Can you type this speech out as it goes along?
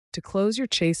To close your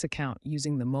Chase account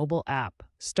using the mobile app,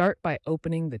 start by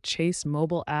opening the Chase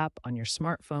mobile app on your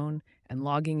smartphone and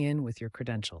logging in with your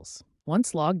credentials.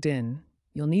 Once logged in,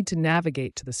 you'll need to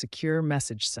navigate to the Secure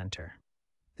Message Center.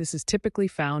 This is typically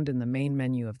found in the main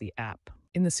menu of the app.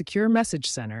 In the Secure Message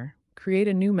Center, create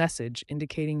a new message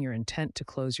indicating your intent to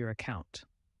close your account.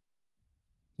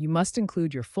 You must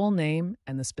include your full name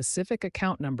and the specific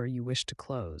account number you wish to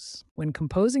close. When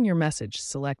composing your message,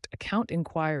 select Account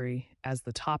Inquiry as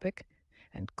the topic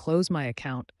and Close My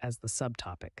Account as the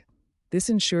subtopic. This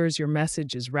ensures your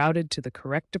message is routed to the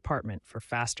correct department for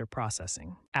faster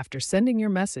processing. After sending your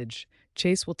message,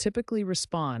 Chase will typically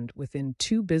respond within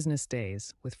 2 business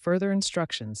days with further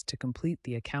instructions to complete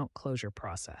the account closure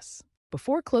process.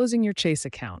 Before closing your Chase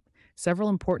account, several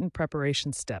important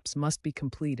preparation steps must be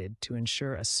completed to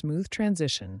ensure a smooth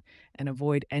transition and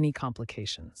avoid any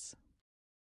complications.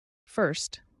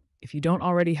 First, if you don't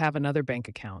already have another bank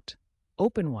account,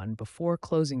 open one before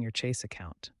closing your Chase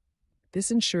account.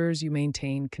 This ensures you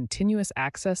maintain continuous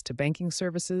access to banking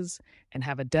services and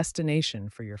have a destination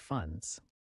for your funds.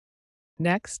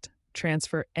 Next,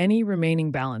 transfer any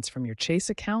remaining balance from your Chase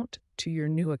account to your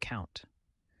new account.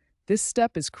 This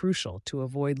step is crucial to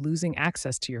avoid losing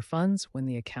access to your funds when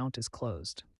the account is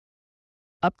closed.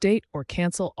 Update or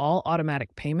cancel all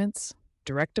automatic payments,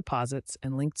 direct deposits,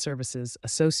 and linked services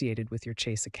associated with your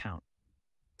Chase account.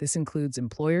 This includes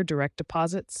employer direct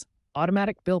deposits,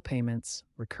 automatic bill payments,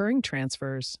 recurring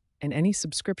transfers, and any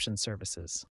subscription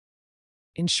services.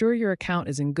 Ensure your account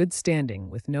is in good standing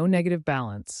with no negative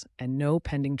balance and no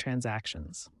pending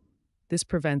transactions. This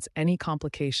prevents any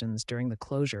complications during the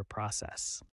closure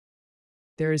process.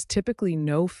 There is typically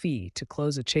no fee to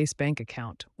close a Chase bank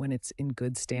account when it's in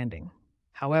good standing.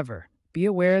 However, be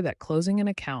aware that closing an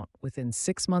account within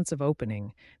 6 months of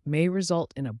opening may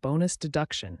result in a bonus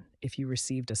deduction if you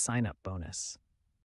received a sign-up bonus.